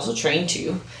 but you also train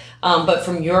too. But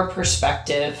from your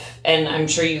perspective, and I'm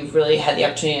sure you've really had the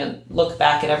opportunity to look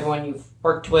back at everyone you've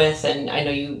worked with, and I know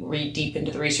you read deep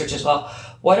into the research as well.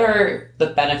 What are the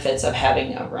benefits of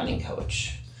having a running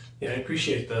coach? Yeah, I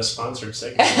appreciate the sponsored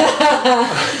segment.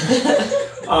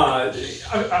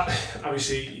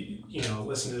 Obviously,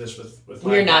 listen to this with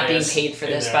We're not being paid for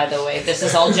this, by the way. This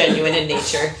is all genuine in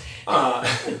nature.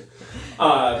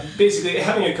 Basically,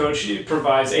 having a coach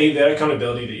provides that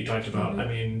accountability that you talked about. I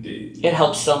mean, it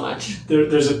helps so much.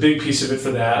 There's a big piece of it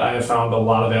for that. I have found a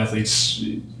lot of athletes,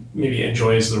 maybe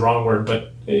enjoy is the wrong word,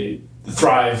 but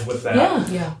thrive with that.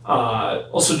 Yeah.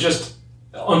 Also, just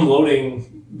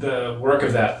unloading the work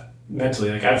of that mentally.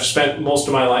 Like I've spent most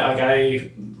of my life, like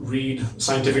I read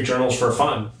scientific journals for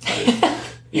fun.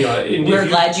 We're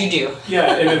glad you do.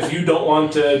 Yeah, and if you don't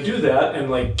want to do that and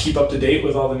like keep up to date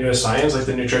with all the newest science, like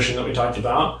the nutrition that we talked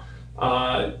about,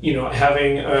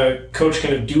 having a coach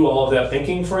kind of do all of that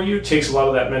thinking for you takes a lot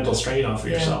of that mental strain off of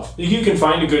yourself. You can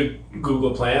find a good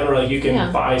Google plan, or like you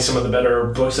can buy some of the better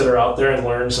books that are out there and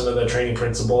learn some of the training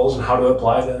principles and how to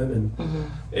apply them and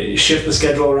shift the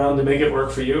schedule around to make it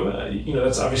work for you.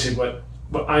 That's obviously what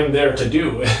I'm there to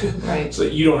do, right? So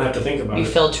that you don't have to think about it. You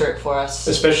filter it for us.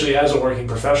 Especially as a working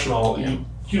professional, you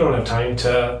don't have time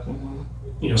to,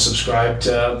 subscribe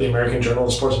to the American Journal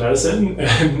of Sports Medicine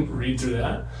and read through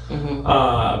that.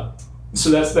 So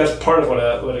that's part of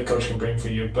what a coach can bring for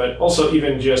you. But also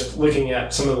even just looking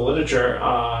at some of the literature,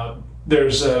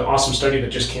 there's an awesome study that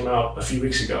just came out a few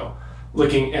weeks ago,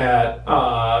 looking at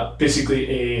basically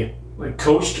a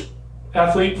coached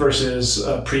athlete versus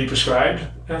a pre-prescribed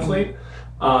athlete.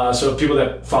 So people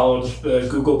that followed the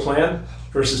Google plan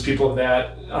versus people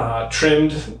that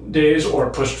trimmed days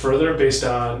or pushed further based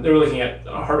on, they were looking at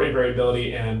heart rate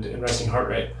variability and resting heart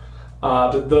rate.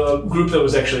 But the group that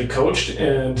was actually coached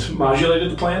and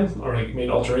modulated the plan or made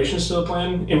alterations to the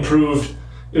plan improved.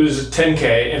 It was a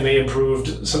 10K and they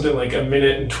improved something like 1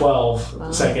 minute and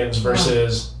 12 seconds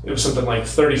versus it was something like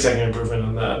 30-second improvement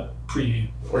on the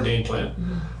preordained plan.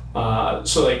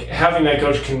 So having that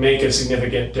coach can make a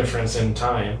significant difference in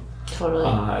time, totally,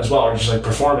 as well, or just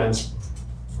performance.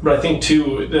 But I think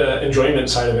too, the enjoyment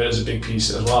side of it is a big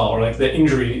piece as well, or the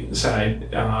injury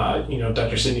side.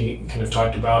 Dr. Sidney kind of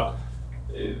talked about.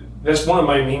 That's one of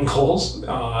my main goals.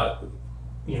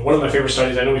 One of my favorite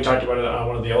studies. I know we talked about it on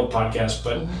one of the old podcasts,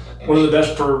 but one of the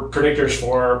best predictors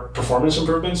for performance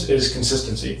improvements is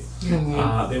consistency.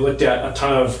 They looked at a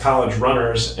ton of college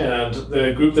runners, and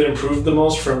the group that improved the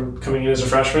most from coming in as a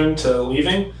freshman to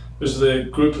leaving was the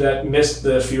group that missed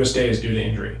the fewest days due to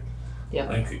injury.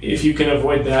 Yeah. If you can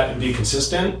avoid that and be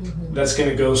consistent, that's going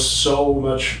to go so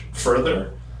much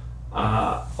further.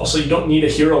 Also, you don't need a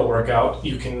hero workout.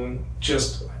 You can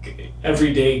just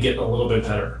every day get a little bit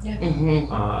better.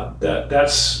 Yeah.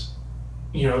 That's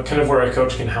kind of where a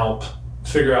coach can help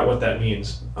figure out what that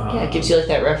means. It gives you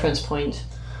that reference point.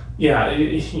 Yeah,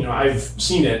 I've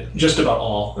seen it just about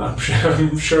all.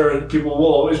 I'm sure people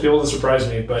will always be able to surprise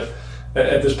me, but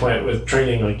at this point with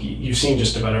training, you've seen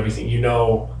just about everything.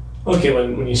 Okay,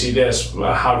 when you see this,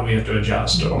 how do we have to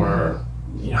adjust, or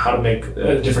how to make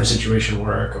a different situation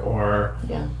work, or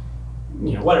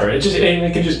whatever.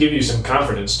 It can just give you some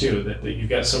confidence too that you've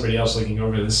got somebody else looking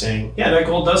over this saying, yeah, that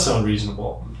goal does sound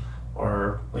reasonable,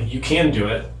 or you can do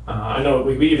it. I know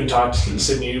we even talked to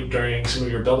Sydney during some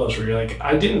of your build-ups where you're like,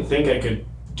 I didn't think I could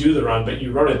do the run, but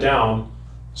you wrote it down,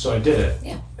 so I did it.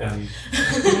 Yeah. And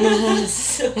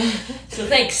so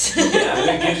thanks.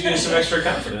 Yeah, it gives you some extra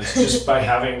confidence just by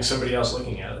having somebody else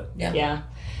looking at it. Yeah.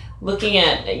 Looking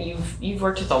at, you've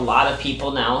worked with a lot of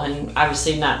people now, and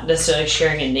obviously not necessarily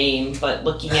sharing a name, but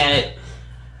looking at it,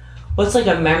 what's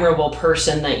a memorable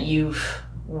person that you've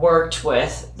worked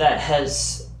with that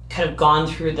has kind of gone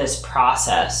through this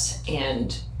process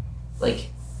and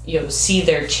see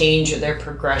their change or their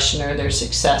progression or their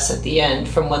success at the end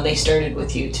from when they started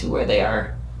with you to where they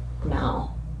are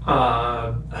now?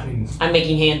 I'm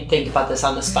making Hannah think about this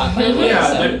on the spot, by the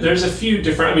way. There's a few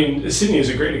different. Sydney is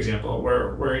a great example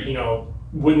where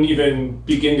wouldn't even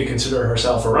begin to consider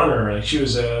herself a runner. Like, she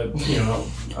was a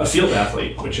field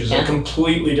athlete, which is a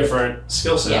completely different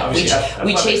skill set. Yeah,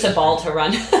 we chase a ball to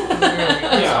run. That's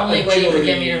the only way you could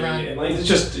get me to run. It's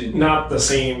just not the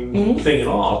same thing at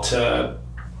all to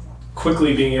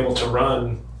quickly being able to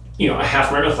run, a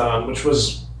half marathon, which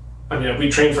was, we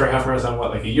trained for a half marathon,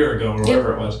 a year ago or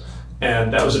whatever it was.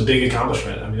 And that was a big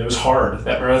accomplishment. It was hard.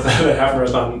 That marathon, that half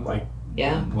marathon,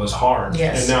 was hard.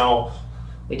 Yes. And now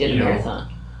we did a marathon.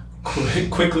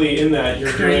 Quickly in that,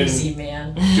 you're crazy,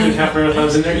 man. doing half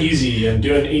marathons, and they're easy, and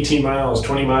doing 18 miles,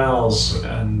 20 miles,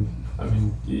 and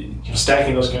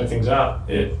stacking those kind of things up.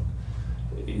 It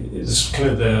is kind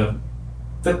of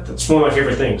that's one of my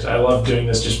favorite things. I love doing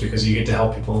this just because you get to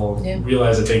help people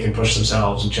realize that they can push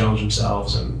themselves and challenge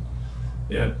themselves, and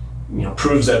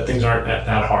proves that things aren't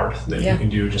that hard, that you can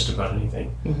do just about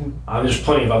anything. There's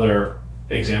plenty of other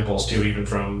examples too, even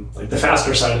from the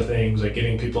faster side of things, like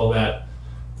getting people that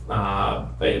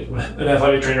an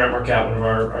athletic trainer at Marquette, one of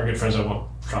our good friends, I won't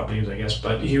drop names, I guess,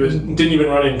 but he didn't even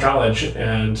run in college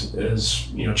and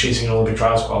is chasing an Olympic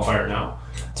trials qualifier now.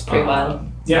 It's pretty wild.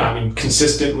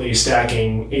 Consistently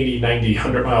stacking 80, 90,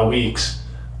 100-mile weeks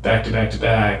back to back to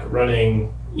back,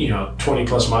 running 20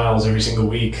 plus miles every single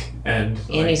week, and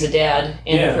he's a dad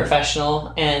and a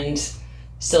professional and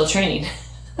still training.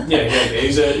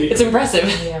 It's impressive.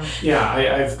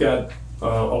 I've got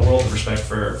a world of respect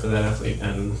for that athlete,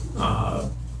 and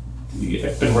I've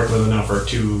been working with him now for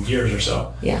 2 years or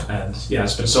so. And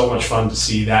it's been so much fun to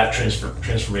see that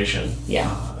transformation.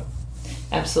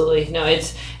 Absolutely. No, and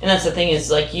that's the thing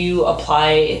is, you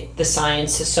apply the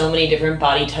science to so many different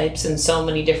body types and so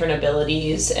many different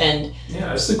abilities, and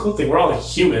it's the cool thing. We're all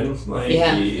human.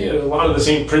 A lot of the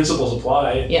same principles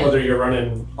apply, whether you're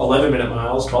running 11-minute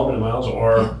miles, 12-minute miles,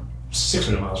 or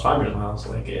 6-minute miles, 5-minute miles.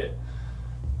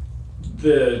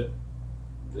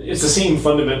 It's the same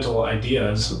fundamental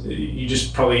ideas. You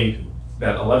just probably,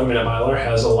 that 11-minute miler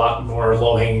has a lot more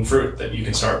low-hanging fruit that you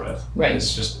can start with. Right.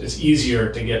 It's easier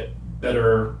to get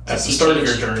better at the start of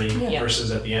your journey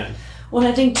versus at the end. Well,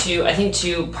 I think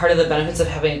too, part of the benefits of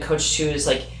having a coach too is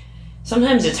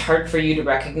sometimes it's hard for you to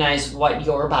recognize what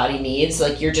your body needs.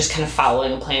 You're just kind of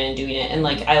following a plan and doing it. And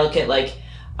I look at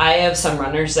I have some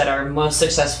runners that are most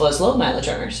successful as low mileage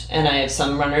runners, and I have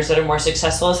some runners that are more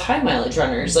successful as high mileage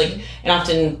runners. And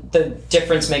often the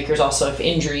difference maker is also if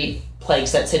injury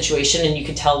plagues that situation, and you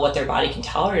can tell what their body can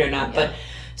tolerate or not. But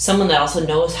someone that also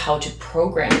knows how to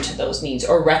program to those needs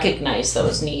or recognize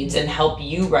those needs and help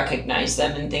you recognize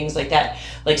them and things like that.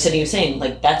 Like Sydney was saying,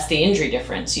 that's the injury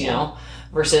difference,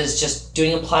 versus just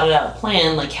doing a plotted out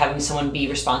plan, having someone be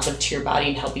responsive to your body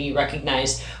and helping you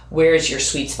recognize where's your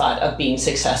sweet spot of being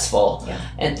successful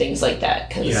and things like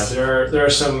that. There are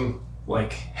some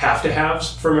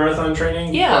have-to-haves for marathon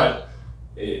training, but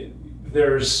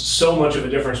there's so much of a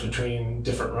difference between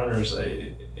different runners.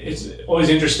 It's always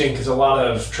interesting because a lot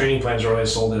of training plans are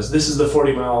always sold as this is the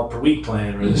 40-mile per week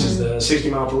plan, or this is the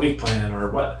 60-mile per week plan,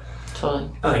 or what. Totally.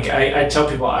 I tell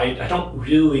people I don't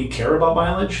really care about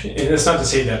mileage, and it's not to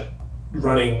say that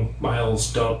running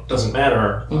miles doesn't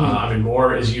matter.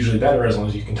 More is usually better as long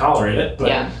as you can tolerate it.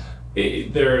 But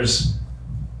there's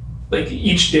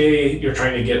each day you're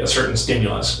trying to get a certain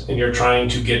stimulus, and you're trying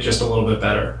to get just a little bit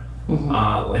better.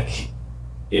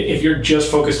 If you're just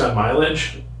focused on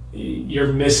mileage,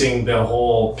 you're missing the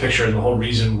whole picture and the whole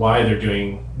reason why they're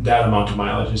doing that amount of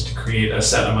mileage is to create a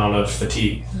set amount of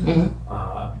fatigue.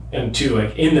 And two,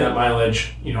 in that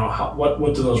mileage,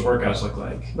 what do those workouts look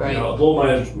like? Right. Low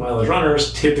mileage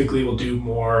runners typically will do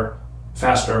more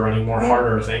faster running, more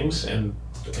harder things, and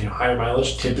higher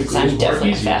mileage typically I'm is more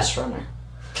definitely easy. a fast runner.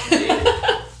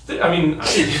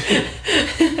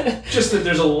 Just that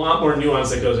there's a lot more nuance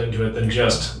that goes into it than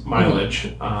just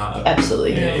mileage.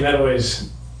 Absolutely. And that always,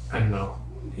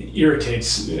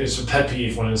 irritates. It's a pet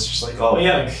peeve when it's just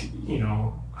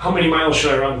how many miles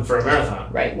should I run for a marathon?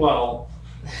 Right. Well,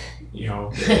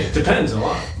 it depends a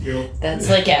lot.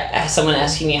 That's someone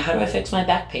asking me, how do I fix my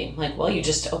back pain? You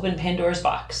just open Pandora's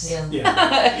box.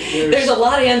 There's a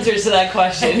lot of answers to that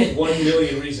question. 1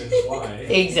 million reasons why.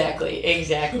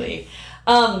 Exactly.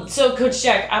 So Coach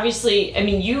Jack, obviously,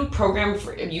 you program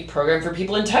for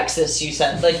people in Texas, you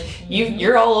said.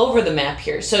 You're all over the map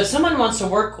here. So if someone wants to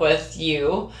work with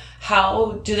you,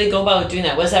 How do they go about doing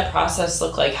that? What does that process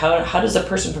look like? How does a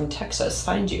person from Texas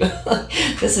find you?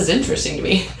 This is interesting to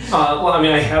me. Well, I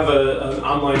mean, I have an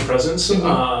online presence,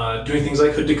 doing things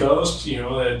like Hood to Coast,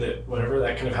 whatever,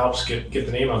 that kind of helps get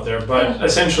the name out there. But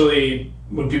essentially,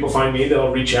 when people find me,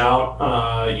 they'll reach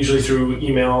out, usually through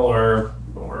email or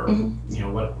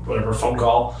whatever, phone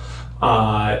call.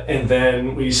 And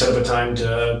then we set up a time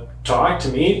to talk, to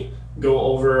meet, go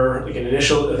over like an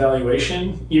initial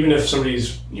evaluation, even if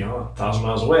somebody's 1,000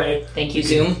 miles away. Thank you,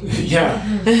 Zoom. Yeah.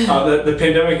 The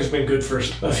pandemic has been good for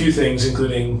a few things,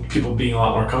 including people being a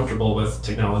lot more comfortable with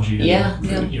technology.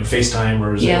 FaceTime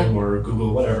or Zoom or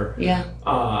Google, whatever. Yeah.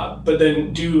 But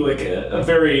then do like a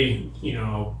very,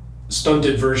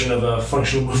 stunted version of a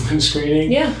functional movement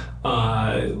screening. Yeah.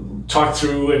 Talk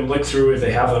through and look through, if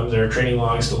they have them, their training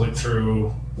logs, to look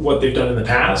through what they've done in the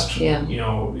past. Yeah.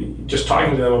 Just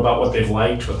talking to them about what they've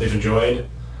liked, what they've enjoyed,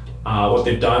 what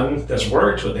they've done that's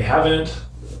worked, what they haven't.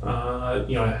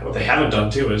 What they haven't done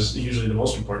too is usually the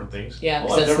most important things. Yeah,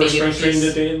 I've never strength trained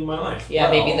a day in my life. Yeah,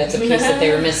 maybe that's a piece that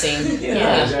they were missing.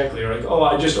 Yeah, exactly. Or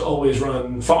like, I just always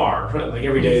run far. Like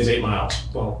every day is 8 miles.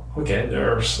 Well, okay,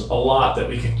 there's a lot that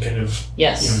we can kind of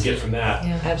get from that.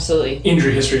 Yeah, absolutely.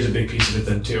 Injury history is a big piece of it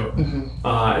then too.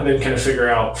 And then kind of figure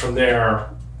out from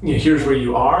there, here's where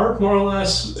you are, more or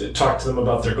less. Talk to them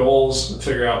about their goals,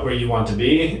 figure out where you want to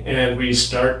be, and we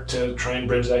start to try and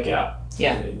bridge that gap.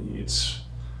 Yeah.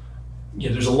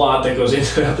 There's a lot that goes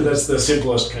into that, but that's the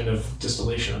simplest kind of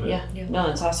distillation of it. Yeah. No,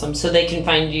 that's awesome. So they can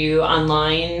find you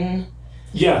online?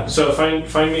 Yeah, so find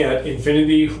me at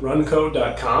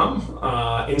infinityrunco.com,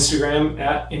 Instagram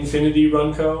at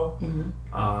infinityrunco.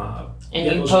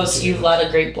 And you post, you have a lot of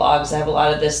great blogs. I have a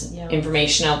lot of this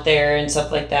information out there and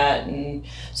stuff like that. And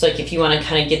so like if you want to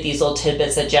kind of get these little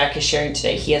tidbits that Jack is sharing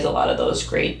today, he has a lot of those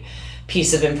great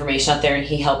piece of information out there, and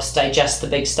he helps digest the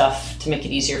big stuff to make it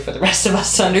easier for the rest of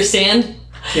us to understand.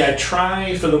 Yeah, I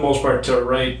try for the most part to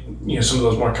write some of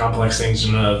those more complex things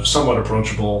in a somewhat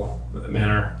approachable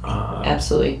manner.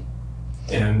 Absolutely.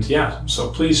 And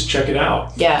so please check it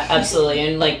out. Yeah, absolutely.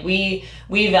 And like we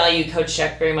value Coach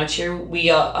Jack very much here.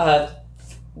 We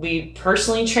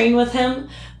personally train with him,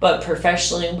 but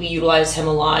professionally we utilize him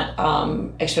a lot,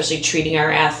 especially treating our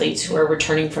athletes who are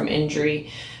returning from injury.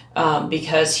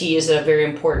 Because he is a very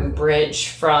important bridge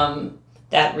from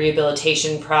that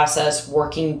rehabilitation process,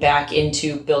 working back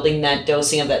into building that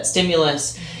dosing of that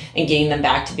stimulus and getting them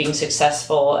back to being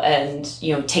successful and,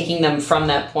 taking them from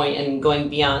that point and going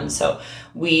beyond. So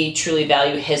we truly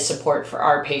value his support for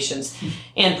our patients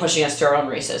and pushing us through our own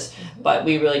races, but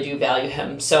we really do value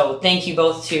him. So thank you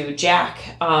both to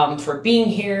Jack for being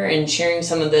here and sharing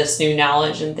some of this new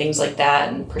knowledge and things like that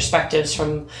and perspectives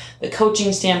from the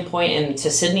coaching standpoint. And to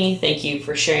Sydney, thank you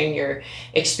for sharing your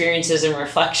experiences and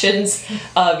reflections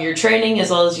of your training as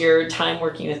well as your time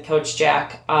working with Coach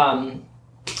Jack.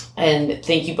 And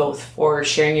thank you both for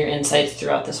sharing your insights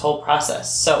throughout this whole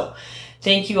process. So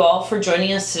thank you all for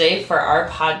joining us today for our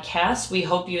podcast. We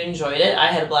hope you enjoyed it. I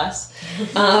had a blast.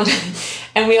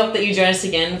 And we hope that you join us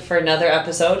again for another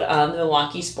episode on the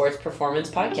Milwaukee Sports Performance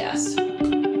Podcast.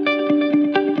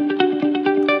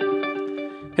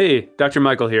 Hey, Dr.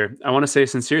 Michael here. I want to say a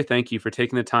sincere thank you for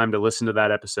taking the time to listen to that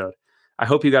episode. I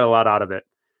hope you got a lot out of it.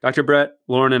 Dr. Brett,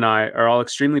 Lauren, and I are all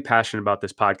extremely passionate about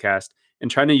this podcast and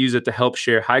trying to use it to help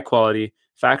share high-quality,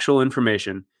 factual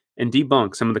information and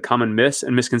debunk some of the common myths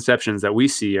and misconceptions that we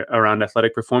see around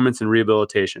athletic performance and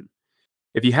rehabilitation.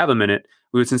 If you have a minute,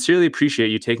 we would sincerely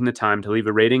appreciate you taking the time to leave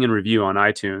a rating and review on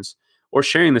iTunes or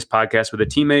sharing this podcast with a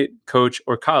teammate, coach,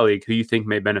 or colleague who you think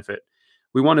may benefit.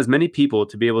 We want as many people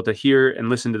to be able to hear and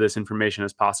listen to this information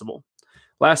as possible.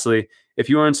 Lastly, if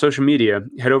you are on social media,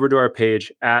 head over to our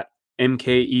page at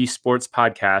MKE Sports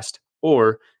Podcast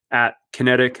or at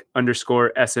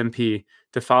kinetic_SMP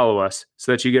to follow us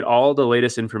so that you get all the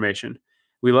latest information.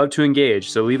 We love to engage,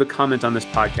 so leave a comment on this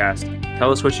podcast,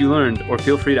 tell us what you learned, or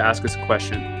feel free to ask us a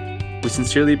question. We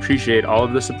sincerely appreciate all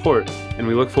of the support, and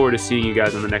we look forward to seeing you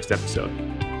guys on the next episode.